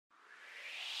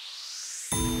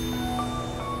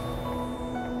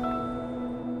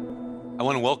I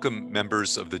want to welcome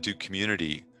members of the Duke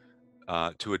community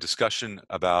to a discussion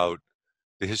about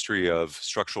the history of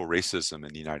structural racism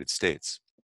in the United States.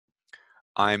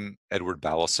 I'm Edward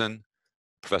Ballison,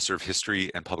 Professor of History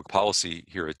and Public Policy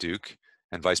here at Duke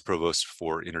and Vice Provost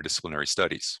for Interdisciplinary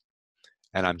Studies.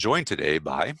 And I'm joined today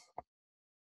by...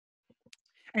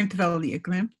 I'm Thavolia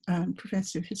Glim,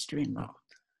 Professor of History and Law.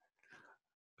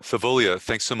 Thavolia,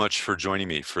 thanks so much for joining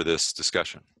me for this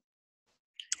discussion.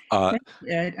 Thank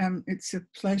you, Ed. It's a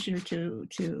pleasure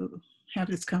to have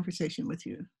this conversation with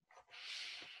you.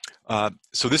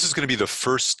 So this is going to be the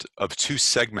first of two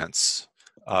segments.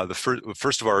 The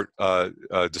first of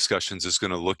our discussions is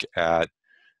going to look at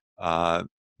the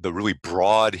really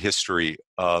broad history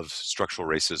of structural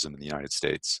racism in the United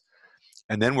States.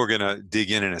 And then we're going to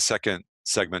dig in a second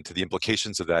segment to the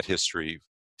implications of that history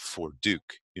for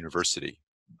Duke University,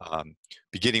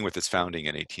 beginning with its founding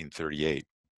in 1838.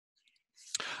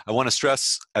 I want to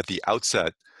stress at the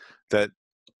outset that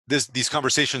these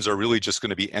conversations are really just going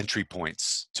to be entry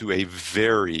points to a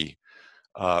very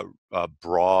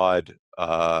broad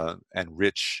and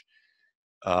rich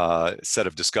set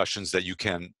of discussions that you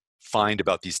can find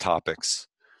about these topics.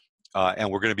 And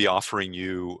we're going to be offering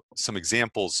you some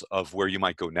examples of where you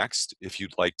might go next if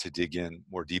you'd like to dig in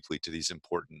more deeply to these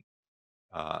important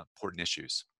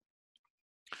issues.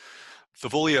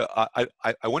 Thavolia,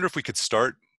 I wonder if we could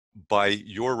start by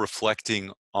your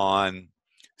reflecting on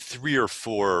 3 or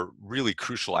 4 really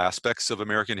crucial aspects of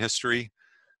American history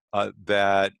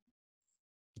that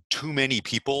too many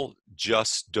people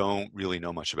just don't really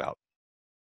know much about.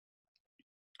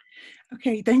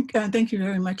 Okay, thank you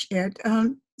very much, Ed.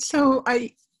 So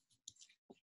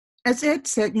as Ed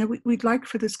said, we'd like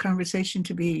for this conversation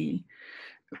to be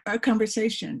a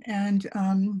conversation, and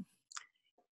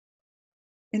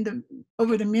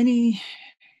over the many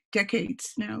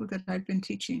decades now that I've been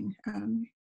teaching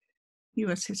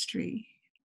U.S. history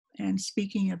and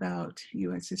speaking about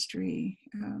U.S. history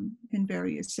in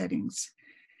various settings,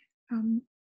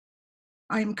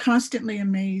 I'm constantly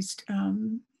amazed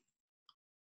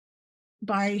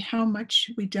by how much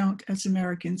we don't, as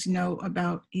Americans, know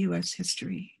about U.S.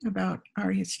 history, about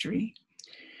our history.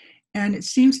 And it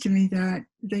seems to me that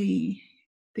the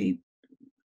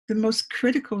most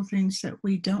critical things that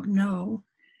we don't know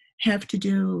have to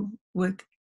do with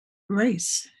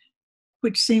race,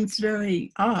 which seems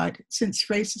very odd since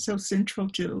race is so central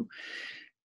to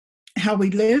how we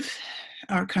live,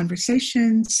 our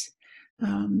conversations,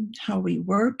 how we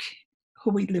work,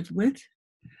 who we live with.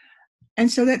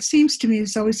 And so that seems to me,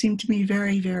 it's always seemed to me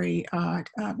very, very odd.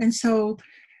 And so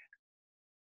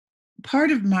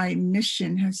part of my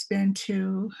mission has been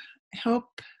to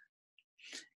help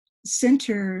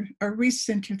center or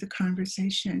recenter the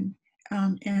conversation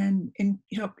and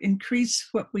help increase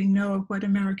what we know, what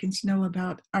Americans know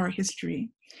about our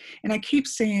history. And I keep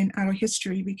saying our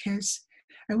history because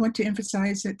I want to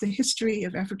emphasize that the history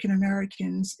of African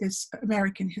Americans is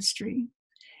American history.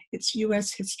 It's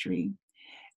U.S. history.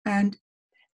 And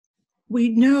we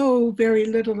know very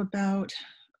little about,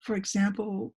 for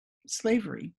example,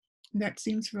 slavery. And that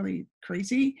seems really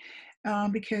crazy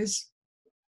because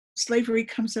slavery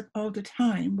comes up all the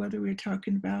time, whether we're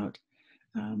talking about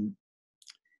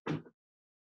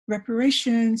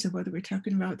reparations or whether we're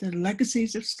talking about the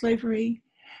legacies of slavery.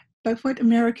 But what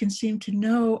Americans seem to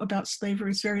know about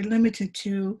slavery is very limited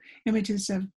to images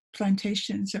of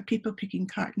plantations, of people picking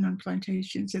cotton on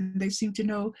plantations, and they seem to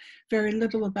know very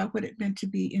little about what it meant to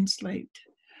be enslaved.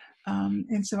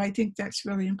 And so I think that's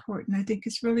really important. I think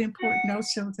it's really important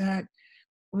also that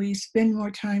we spend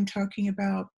more time talking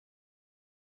about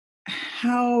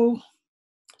how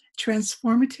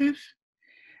transformative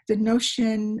the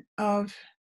notion of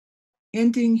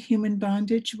ending human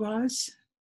bondage was,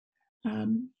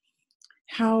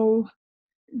 how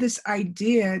this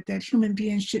idea that human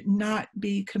beings should not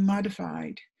be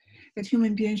commodified, that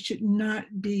human beings should not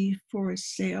be for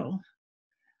sale,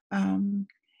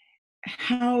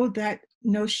 how that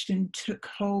notion took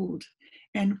hold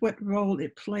and what role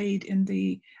it played in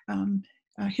the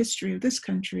history of this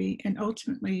country and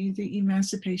ultimately the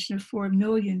emancipation of 4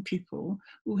 million people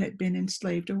who had been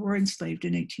enslaved or were enslaved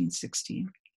in 1816.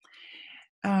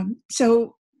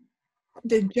 So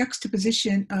the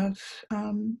juxtaposition of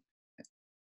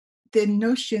the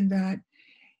notion that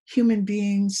human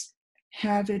beings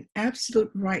have an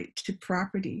absolute right to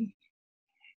property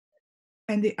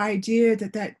and the idea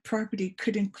that that property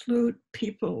could include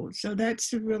people. So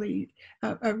that's a really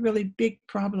big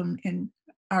problem in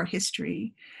our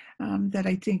history that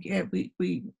I think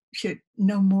we should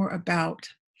know more about.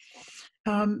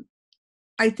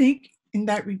 I think in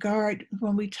that regard,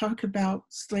 when we talk about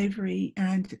slavery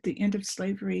and the end of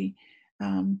slavery,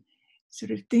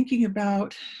 sort of thinking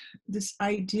about this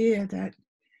idea that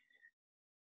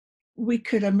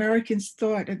Americans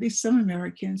thought, at least some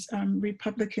Americans,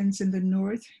 Republicans in the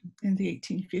North in the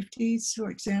 1850s, for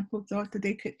example, thought that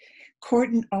they could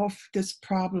cordon off this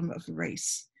problem of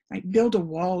race, like build a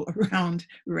wall around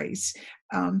race.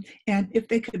 And if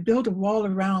they could build a wall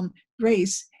around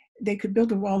race, they could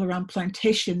build a wall around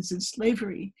plantations and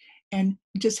slavery and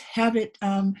just have it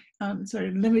sort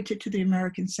of limited to the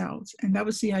American South. And that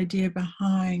was the idea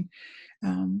behind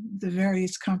the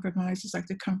various compromises, like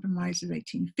the Compromise of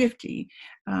 1850.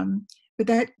 But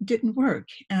that didn't work,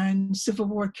 and Civil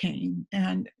War came.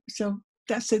 And so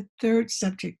that's a third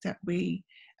subject that we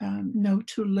know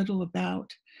too little about.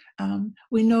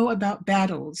 We know about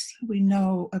battles. We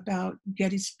know about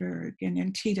Gettysburg and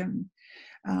Antietam.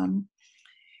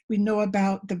 We know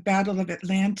about the Battle of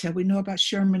Atlanta. We know about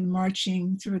Sherman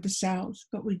marching through the South,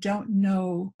 but we don't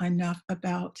know enough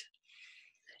about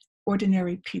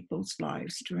ordinary people's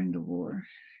lives during the war,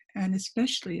 and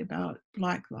especially about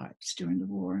Black lives during the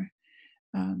war.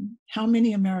 How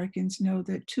many Americans know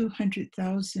that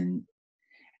 200,000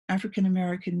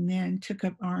 African-American men took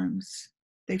up arms?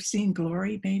 They've seen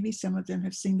Glory, maybe some of them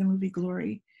have seen the movie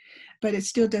Glory, but it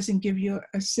still doesn't give you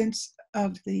a sense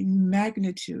of the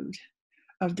magnitude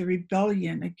of the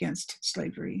rebellion against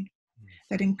slavery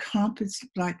that encompassed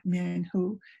Black men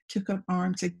who took up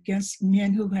arms against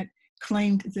men who had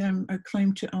claimed them or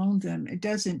claimed to own them. It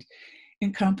doesn't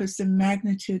encompass the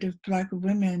magnitude of Black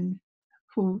women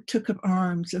who took up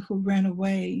arms or who ran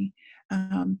away,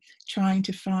 trying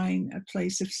to find a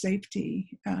place of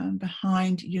safety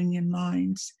behind Union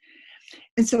lines.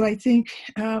 And so I think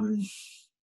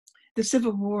the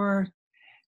Civil War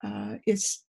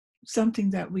is something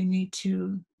that we need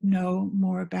to know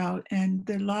more about. And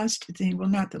the last thing, well,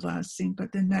 not the last thing,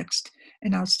 but the next,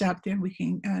 and I'll stop there, we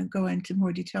can go into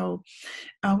more detail,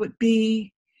 would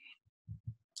be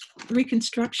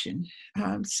Reconstruction.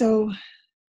 So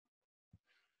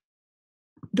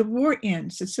the war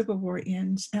ends, the Civil War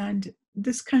ends, and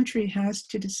this country has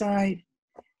to decide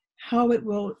how it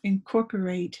will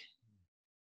incorporate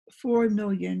 4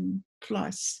 million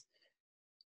plus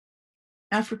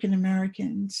African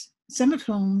Americans, some of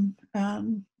whom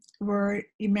were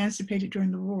emancipated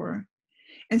during the war.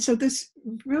 And so this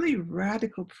really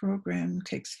radical program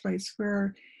takes place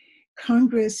where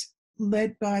Congress,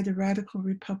 led by the radical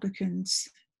Republicans,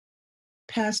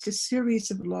 passed a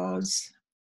series of laws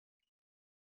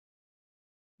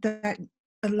that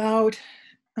allowed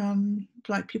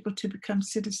Black people to become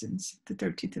citizens, the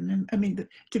 13th Amendment,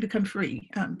 to become free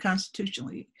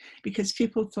constitutionally, because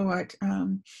people thought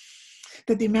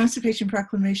that the Emancipation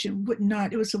Proclamation would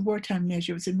not, it was a wartime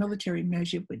measure, it was a military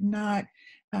measure, would not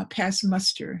pass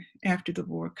muster after the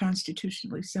war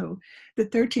constitutionally. So the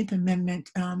 13th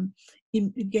Amendment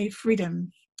gave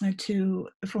freedom to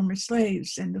former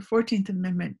slaves, and the 14th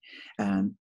Amendment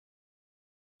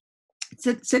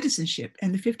citizenship,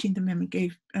 and the 15th Amendment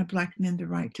gave Black men the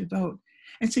right to vote.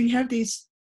 And so you have these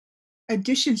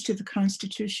additions to the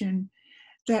Constitution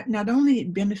that not only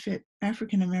benefit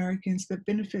African Americans, but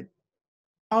benefit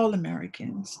all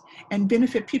Americans and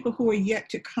benefit people who are yet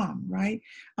to come, right?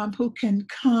 Who can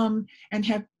come and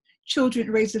have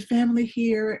children, raise a family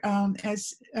here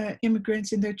as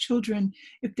immigrants, and their children,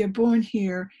 if they're born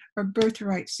here, are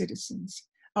birthright citizens.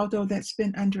 Although that's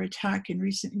been under attack in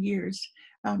recent years,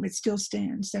 it still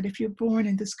stands that if you're born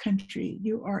in this country,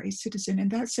 you are a citizen.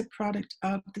 And that's a product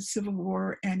of the Civil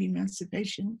War and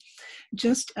emancipation.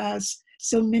 Just as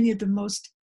so many of the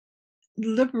most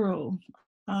liberal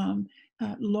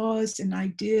laws and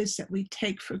ideas that we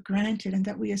take for granted and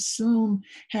that we assume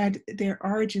had their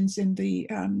origins in the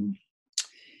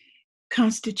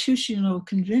Constitutional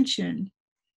Convention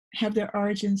have their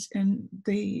origins in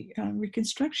the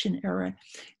Reconstruction era.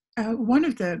 One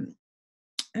of the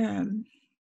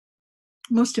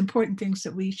most important things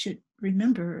that we should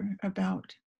remember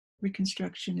about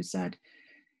Reconstruction is that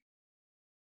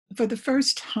for the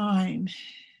first time,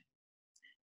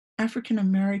 African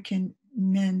American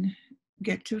men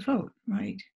get to vote,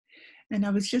 right? And I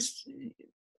was just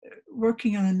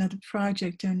working on another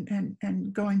project and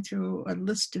going through a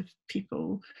list of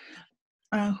people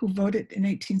who voted in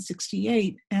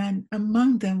 1868. And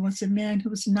among them was a man who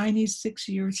was 96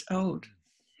 years old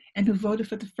and who voted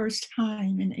for the first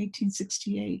time in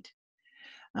 1868.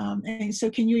 And so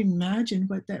can you imagine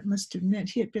what that must have meant?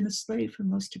 He had been a slave for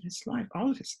most of his life, all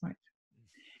of his life.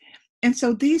 And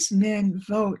so these men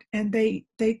vote, and they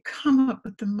come up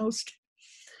with the most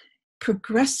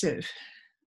progressive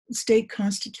state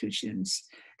constitutions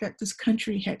that this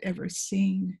country had ever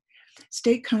seen.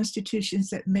 State constitutions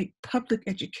that make public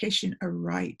education a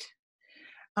right,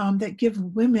 that give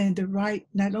women the right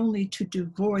not only to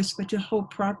divorce, but to hold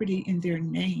property in their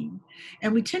name.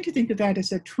 And we tend to think of that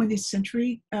as a 20th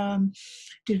century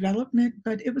development,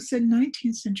 but it was a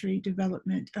 19th century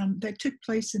development that took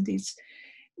place in these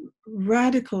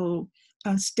radical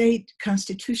state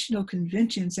constitutional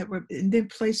conventions that were then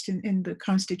placed in the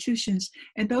constitutions.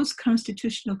 And those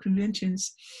constitutional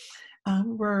conventions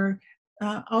were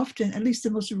often, at least the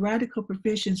most radical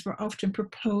provisions, were often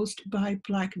proposed by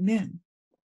Black men,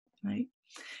 right?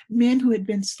 Men who had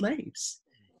been slaves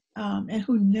and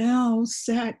who now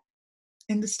sat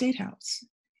in the state house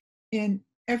in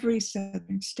every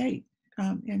southern state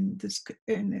in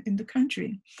the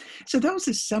country. So those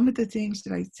are some of the things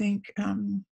that I think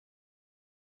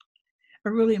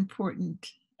are really important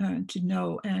to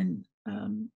know. And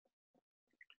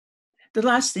the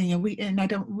last thing, we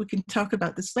can talk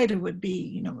about this later, would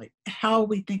be, like how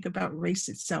we think about race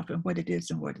itself and what it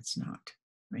is and what it's not,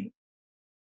 right?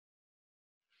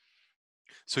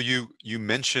 So you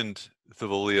mentioned,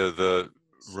 Thavolia, the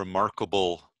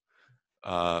remarkable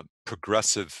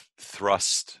progressive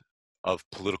thrust of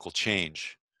political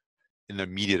change in the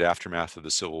immediate aftermath of the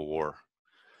Civil War,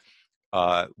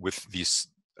 with these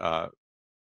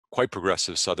quite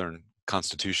progressive Southern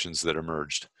constitutions that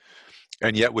emerged.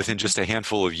 And yet within just a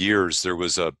handful of years, there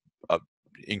was a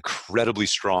incredibly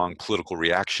strong political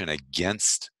reaction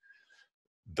against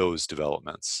those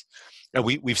developments. And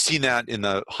we've seen that in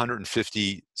the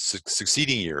 150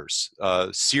 succeeding years, a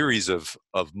series of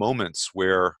moments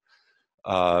where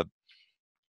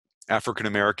African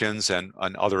Americans and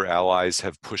other allies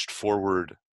have pushed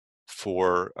forward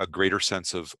for a greater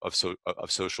sense of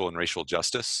social and racial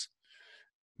justice,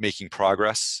 making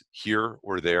progress here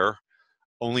or there,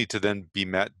 only to then be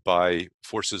met by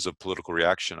forces of political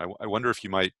reaction. I wonder if you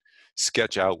might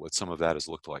sketch out what some of that has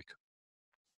looked like.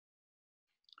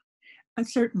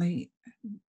 Certainly,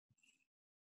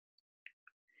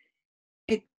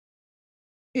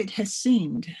 it has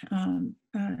seemed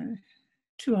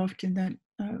too often that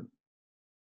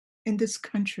in this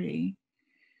country,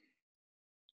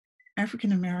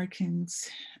 African Americans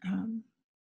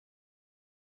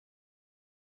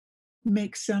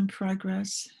make some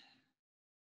progress,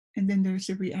 and then there's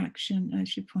a reaction,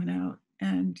 as you point out,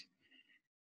 and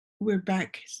we're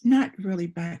back, not really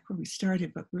back where we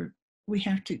started, but we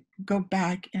have to go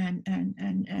back and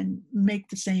make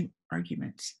the same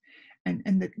arguments. And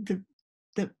the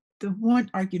one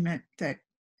argument that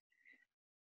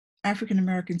African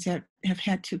Americans have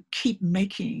had to keep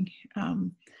making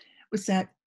was that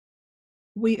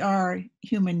we are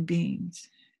human beings,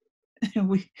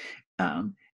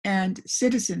 and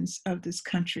citizens of this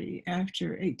country after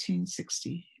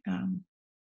 1868.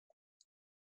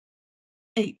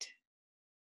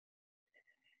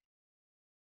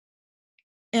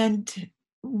 And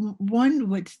one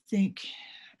would think,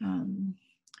 on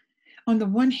the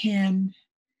one hand,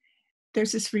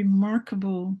 there's this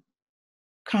remarkable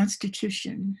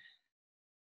constitution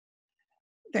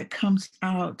that comes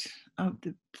out of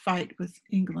the fight with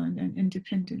England and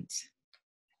independence.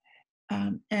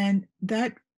 And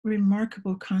that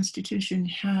remarkable constitution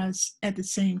has, at the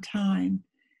same time,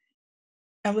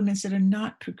 elements that are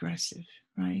not progressive,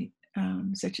 right?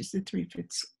 Such as the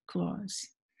 3/5 clause.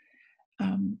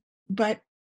 But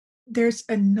there's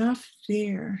enough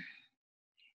there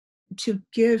to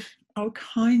give all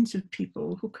kinds of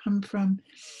people who come from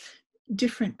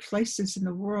different places in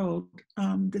the world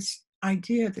this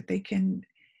idea that they can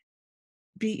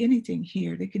be anything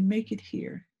here, they can make it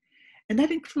here. And that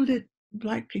included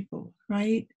Black people,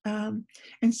 right? And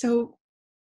so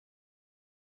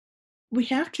we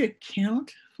have to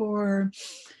account for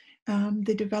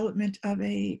the development of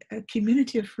a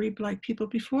community of free Black people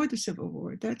before the Civil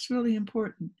War. That's really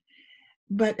important.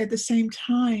 But at the same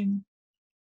time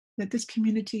that this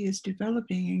community is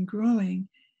developing and growing,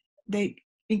 they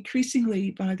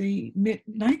increasingly, by the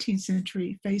mid-19th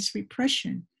century, face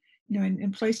repression.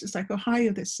 In places like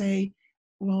Ohio that say,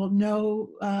 well, no,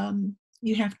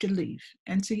 you have to leave.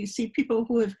 And so you see people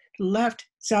who have left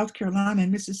South Carolina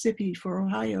and Mississippi for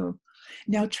Ohio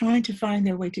now trying to find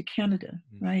their way to Canada,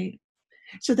 right?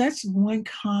 So that's one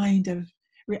kind of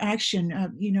reaction.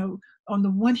 On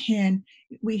the one hand,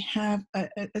 we have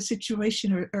a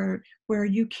situation or where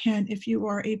you can, if you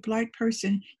are a Black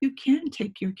person, you can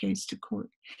take your case to court.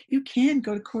 You can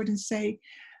go to court and say,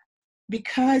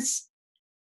 because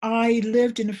I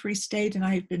lived in a free state and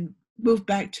I've been moved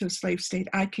back to a slave state,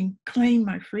 I can claim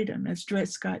my freedom, as Dred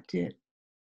Scott did.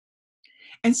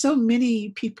 And so many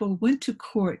people went to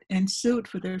court and sued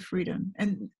for their freedom.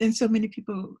 And so many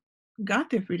people got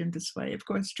their freedom this way. Of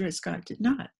course, Dred Scott did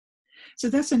not. So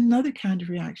that's another kind of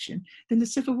reaction. Then the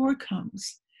Civil War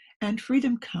comes and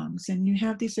freedom comes, and you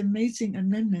have these amazing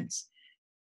amendments.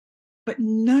 But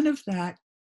none of that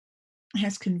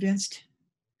has convinced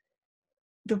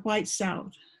the white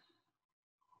South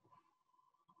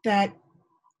that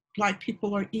Black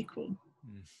people are equal,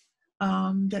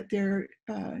 that they're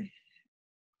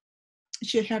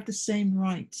should have the same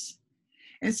rights.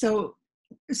 And so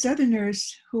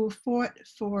Southerners who fought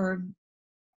for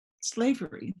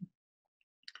slavery,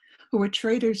 who were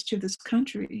traitors to this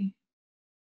country,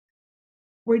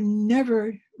 were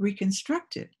never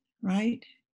reconstructed, right?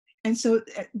 And so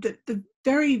the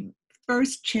very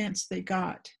first chance they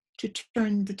got to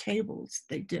turn the tables,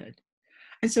 they did.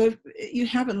 And so you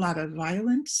have a lot of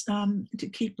violence to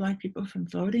keep Black people from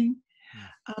voting.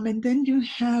 And then you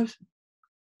have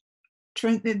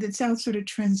the South sort of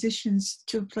transitions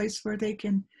to a place where they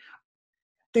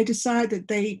decide that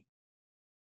they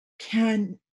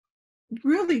can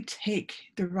really take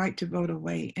the right to vote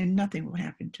away and nothing will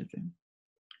happen to them.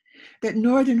 That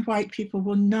Northern white people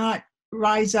will not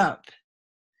rise up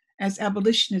as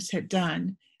abolitionists had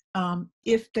done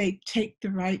if they take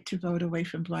the right to vote away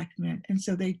from Black men. And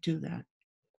so they do that.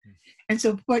 And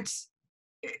so what's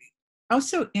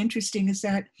also interesting is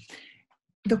that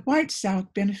the white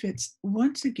South benefits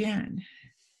once again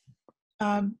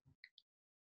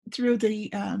through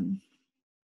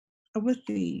with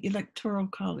the Electoral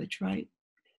College, right?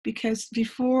 Because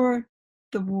before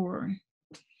the war,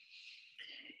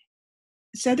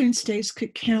 Southern states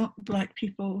could count Black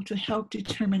people to help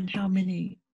determine how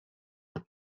many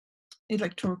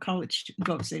Electoral College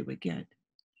votes they would get.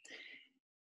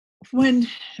 When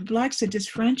Blacks are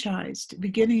disfranchised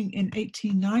beginning in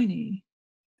 1890,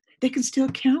 they can still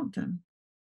count them.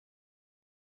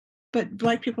 But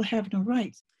Black people have no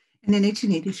rights. And in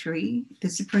 1883, the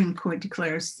Supreme Court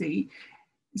declares the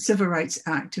Civil Rights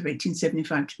Act of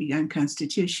 1875 to be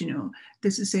unconstitutional.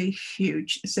 This is a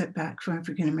huge setback for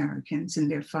African Americans in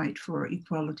their fight for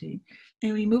equality.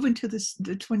 And we move into the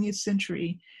 20th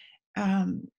century,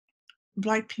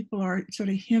 Black people are sort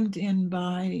of hemmed in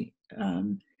by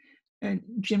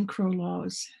Jim Crow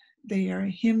laws. They are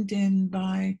hemmed in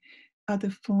by other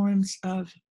forms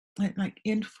of like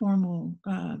informal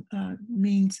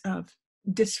means of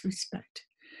disrespect.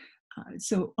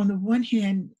 So on the one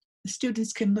hand,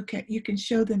 students can you can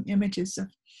show them images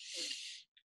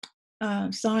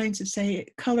of signs that say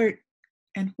colored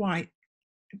and white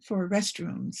for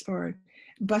restrooms or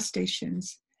bus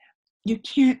stations. You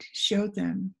can't show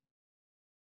them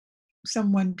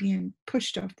someone being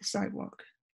pushed off the sidewalk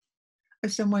or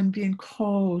someone being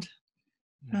called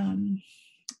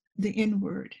the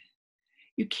N-word.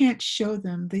 You can't show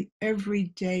them the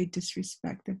everyday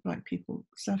disrespect that Black people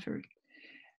suffered.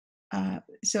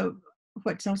 So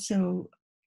what's also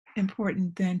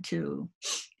important then to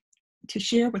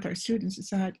share with our students is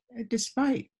that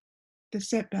despite the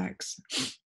setbacks,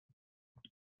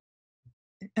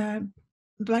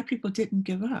 Black people didn't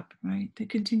give up, right? They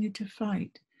continued to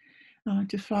fight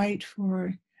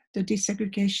for the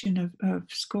desegregation of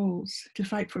schools, to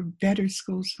fight for better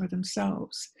schools for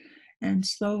themselves, and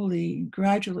slowly,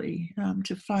 gradually,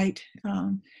 to fight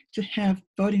to have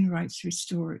voting rights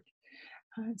restored.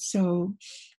 So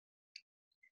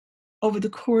over the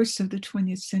course of the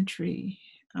 20th century,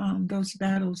 those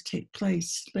battles take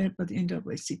place, led by the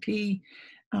NAACP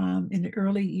in the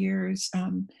early years,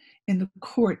 in the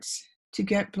courts to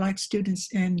get Black students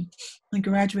in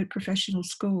graduate professional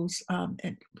schools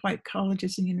at white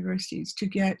colleges and universities, to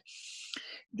get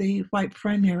the white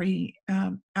primary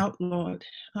outlawed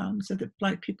so that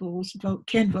Black people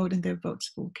can vote and their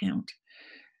votes will count.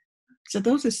 So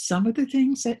those are some of the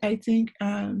things that I think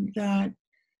that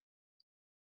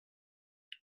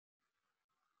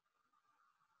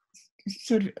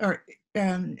sort of are,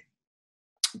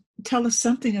 tell us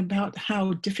something about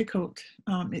how difficult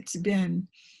it's been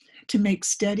to make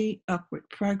steady upward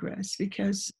progress,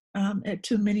 because at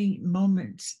too many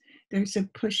moments there's a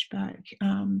pushback.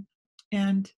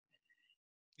 And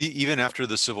even after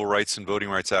the Civil Rights and Voting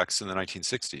Rights Acts in the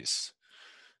 1960s,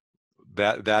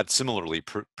 that similarly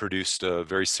produced a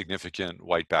very significant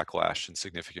white backlash in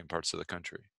significant parts of the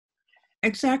country.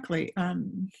 Exactly.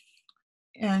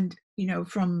 And,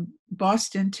 from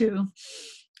Boston to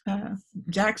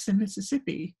Jackson,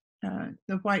 Mississippi,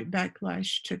 the white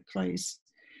backlash took place.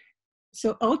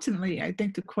 So ultimately, I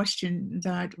think the question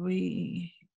that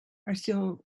we are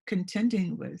still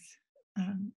contending with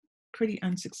pretty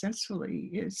unsuccessfully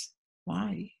is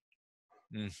why?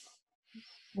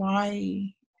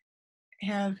 Why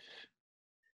have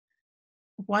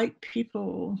white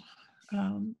people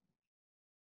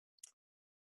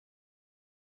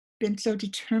been so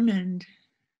determined,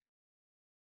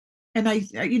 and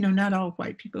not all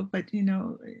white people, but, in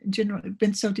general,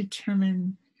 been so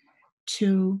determined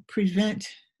to prevent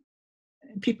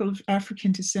people of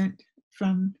African descent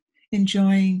from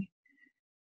enjoying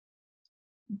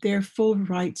their full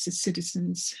rights as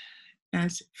citizens,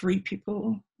 as free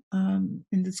people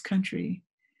in this country.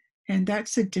 And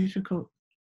that's a difficult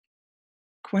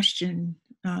question.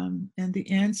 And the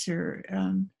answer,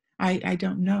 I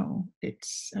don't know.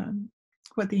 It's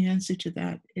what the answer to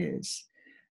that is.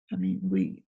 I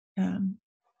mean,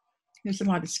 there's a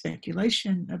lot of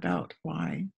speculation about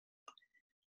why,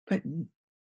 but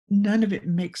none of it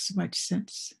makes much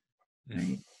sense,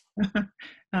 right?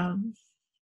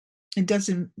 It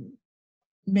doesn't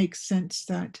make sense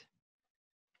that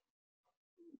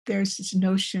there's this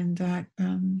notion that,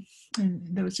 and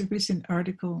there was a recent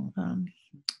article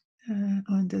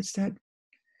on this, that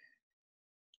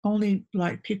only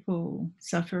Black people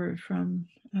suffer from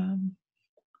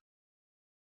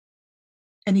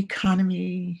an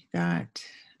economy that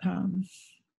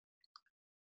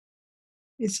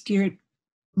is geared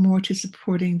more to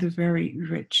supporting the very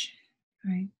rich,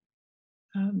 right?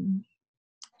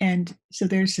 And so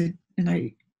and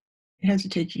I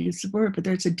hesitate to use the word, but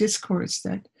there's a discourse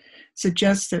that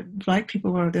suggests that Black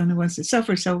people are the only ones that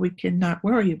suffer, so we cannot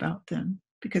worry about them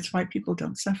because white people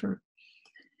don't suffer.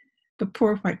 But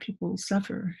poor white people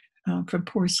suffer from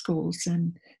poor schools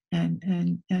and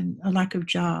a lack of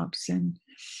jobs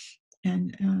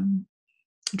and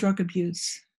drug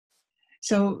abuse.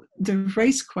 So the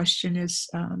race question is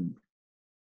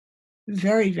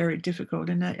very, very difficult.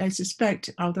 And I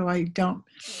suspect, although I don't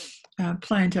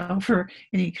plan to offer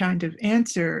any kind of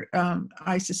answer,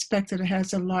 I suspect that it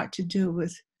has a lot to do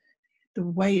with the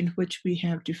way in which we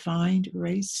have defined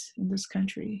race in this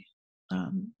country.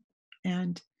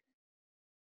 And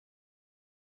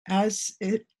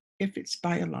if it's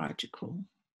biological,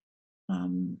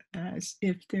 as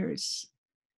if there's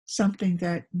something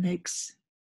that makes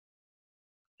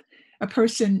a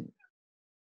person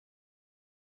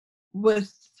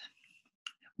with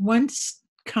one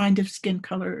kind of skin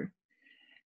color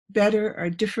better or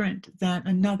different than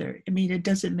another. I mean, it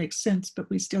doesn't make sense, but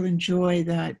we still enjoy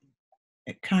that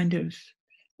kind of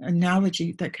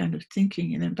analogy, that kind of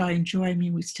thinking. And by enjoy, I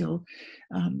mean we still,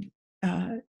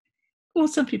 well,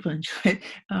 some people enjoy it.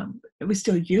 We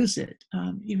still use it,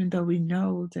 even though we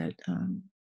know that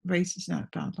race is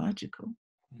not biological.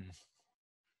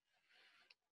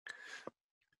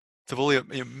 Tavolia,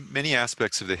 many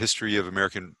aspects of the history of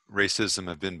American racism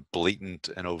have been blatant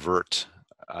and overt.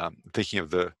 Thinking of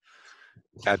the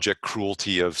abject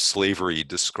cruelty of slavery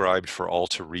described for all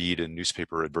to read in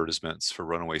newspaper advertisements for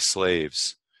runaway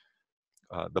slaves,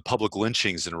 the public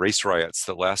lynchings and race riots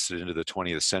that lasted into the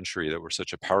 20th century that were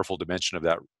such a powerful dimension of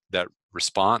that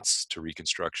response to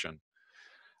Reconstruction,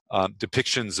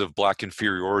 depictions of Black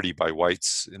inferiority by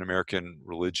whites in American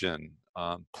religion,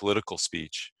 political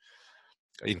speech,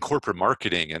 in corporate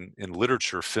marketing and in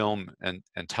literature, film, and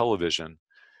television.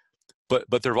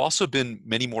 But there have also been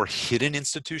many more hidden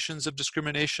institutions of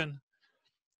discrimination,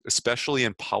 especially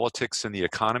in politics and the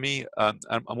economy. I'm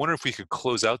wondering if we could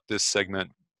close out this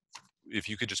segment, if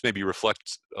you could just maybe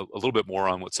reflect a little bit more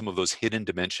on what some of those hidden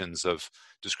dimensions of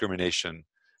discrimination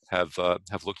have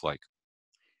looked like.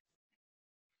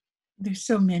 There's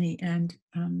so many, and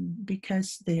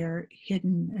because they're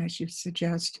hidden, as you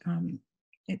suggest,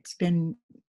 it's been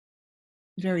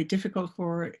very difficult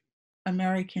for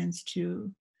Americans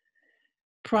to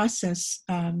process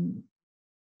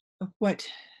what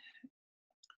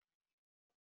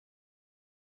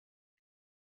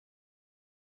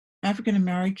African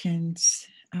Americans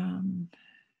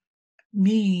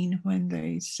mean when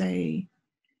they say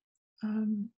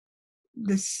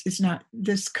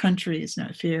this country is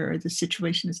not fair, or the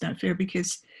situation is not fair.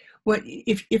 Because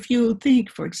if you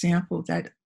think, for example, that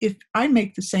if I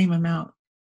make the same amount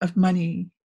of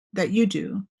money that you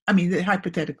do, I mean, the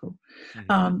hypothetical,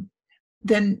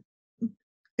 then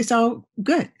it's all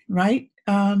good, right?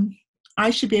 I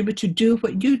should be able to do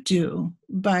what you do,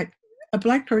 but a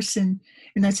Black person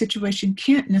in that situation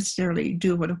can't necessarily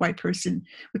do what a white person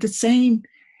with the same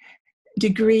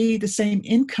degree, the same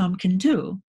income can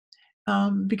do.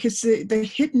 Because the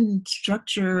hidden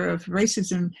structure of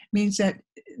racism means that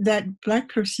Black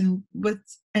person with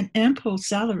an ample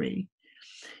salary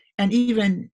and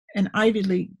even an Ivy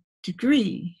League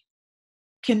degree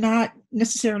cannot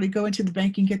necessarily go into the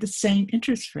bank and get the same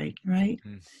interest rate, right?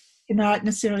 Cannot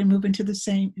necessarily move into the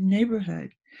same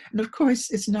neighborhood. And of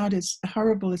course, it's not as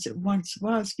horrible as it once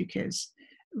was, because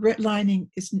redlining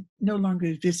is no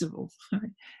longer visible.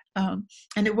 Right?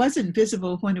 And it wasn't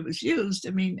visible when it was used.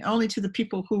 I mean, only to the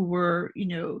people who were,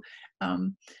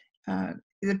 um,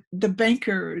 the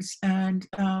bankers and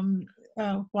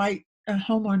white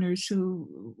homeowners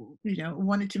who,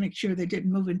 wanted to make sure they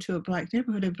didn't move into a black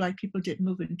neighborhood, and black people didn't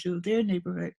move into their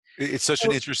neighborhood. It's such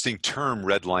an So, interesting term,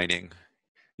 redlining,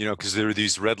 because there are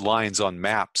these red lines on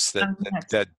maps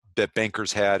that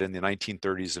bankers had in the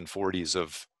 1930s and 40s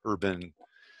of urban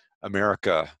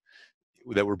America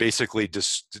that were basically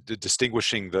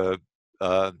distinguishing the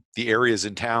areas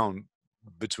in town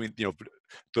between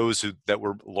those that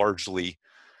were largely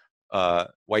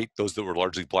white, those that were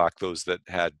largely black, those that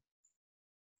had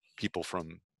people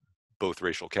from both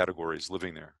racial categories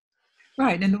living there.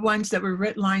 right, and the ones that were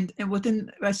redlined, and within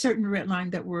a certain red line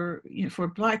that were, for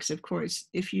blacks, of course,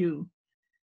 if you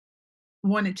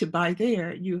wanted to buy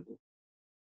there, you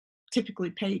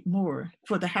typically paid more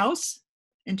for the house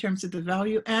in terms of the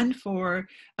value, and for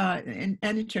and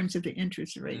in terms of the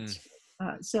interest rates.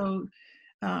 So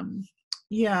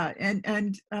yeah,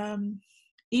 and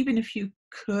even if you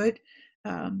could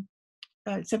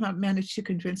somehow manage to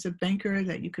convince a banker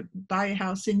that you could buy a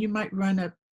house, and you might run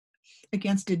up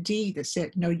against a deed that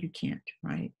said no, you can't,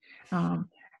 right?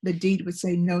 The deed would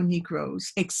say no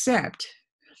Negroes, except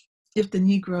if the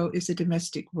Negro is a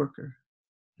domestic worker,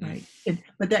 right?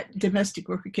 But that domestic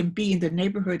worker can be in the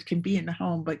neighborhood, can be in the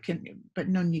home, but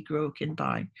no Negro can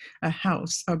buy a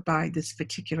house or buy this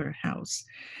particular house.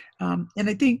 And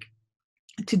I think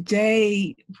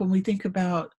today, when we think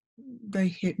about the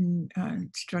hidden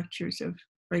structures of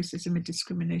racism and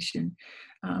discrimination,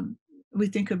 we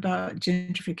think about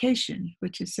gentrification,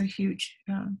 which is a huge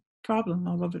problem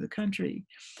all over the country.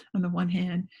 On the one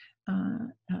hand,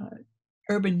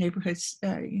 urban neighborhoods,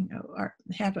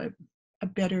 have a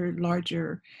better,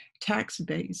 larger tax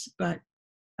base, but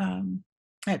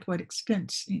at what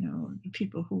expense?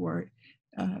 People who are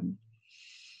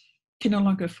can no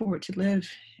longer afford to live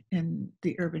in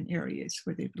the urban areas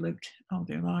where they've lived all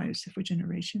their lives for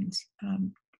generations.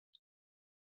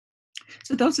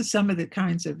 So those are some of the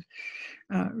kinds of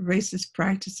racist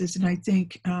practices, and I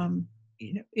think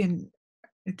in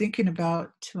thinking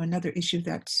about to another issue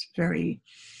that's very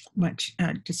much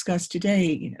discussed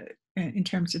today, in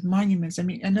terms of monuments. I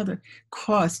mean, another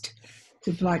cost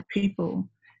to Black people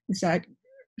is that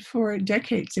for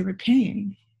decades they were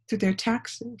paying through their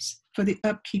taxes for the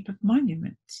upkeep of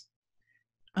monuments,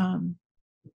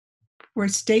 where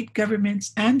state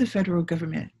governments and the federal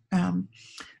government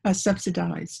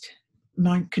subsidized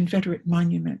Confederate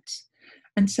monuments.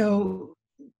 And so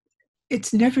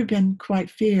it's never been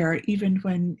quite fair, even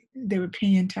when they were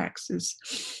paying taxes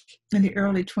in the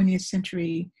early 20th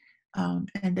century,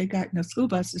 and they got no school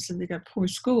buses, so they got poor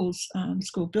schools,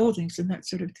 school buildings, and that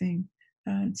sort of thing.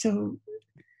 So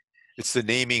it's the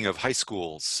naming of high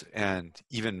schools and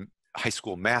even high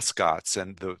school mascots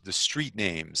and the street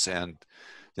names and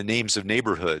the names of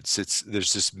neighborhoods.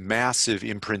 There's this massive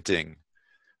imprinting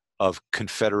of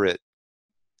Confederate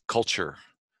culture,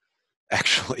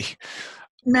 actually,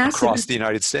 massive across the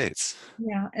United States.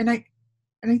 Yeah, and I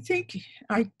think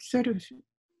I sort of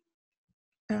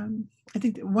I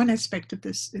think that one aspect of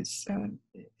this is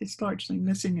largely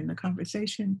missing in the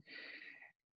conversation,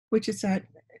 which is that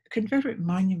Confederate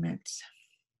monuments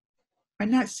are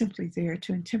not simply there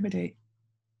to intimidate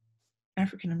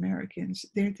African Americans.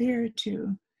 They're there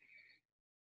to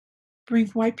bring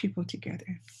white people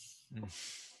together.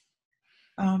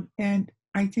 And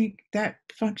I think that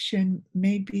function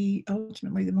may be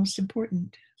ultimately the most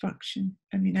important function.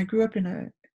 I mean, I grew up in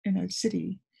a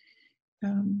city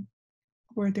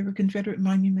where there were Confederate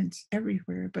monuments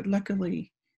everywhere, but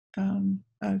luckily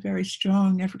a very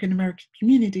strong African American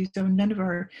community, so none of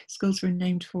our schools were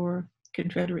named for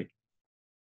Confederate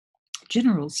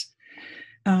generals.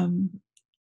 But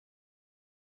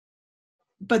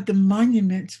the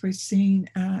monuments were seen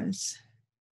as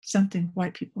something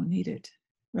white people needed,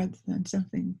 rather than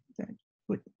something that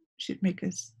should make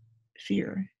us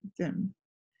fear them.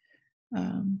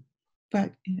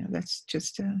 But that's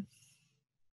just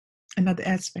another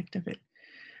aspect of it.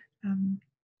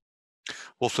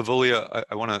 Well, Favolia,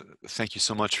 I want to thank you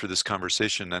so much for this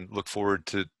conversation, and look forward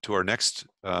to our next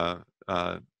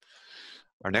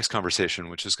conversation,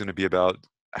 which is going to be about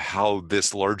how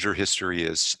this larger history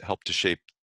has helped to shape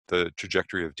the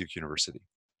trajectory of Duke University.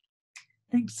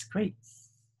 Thanks, great.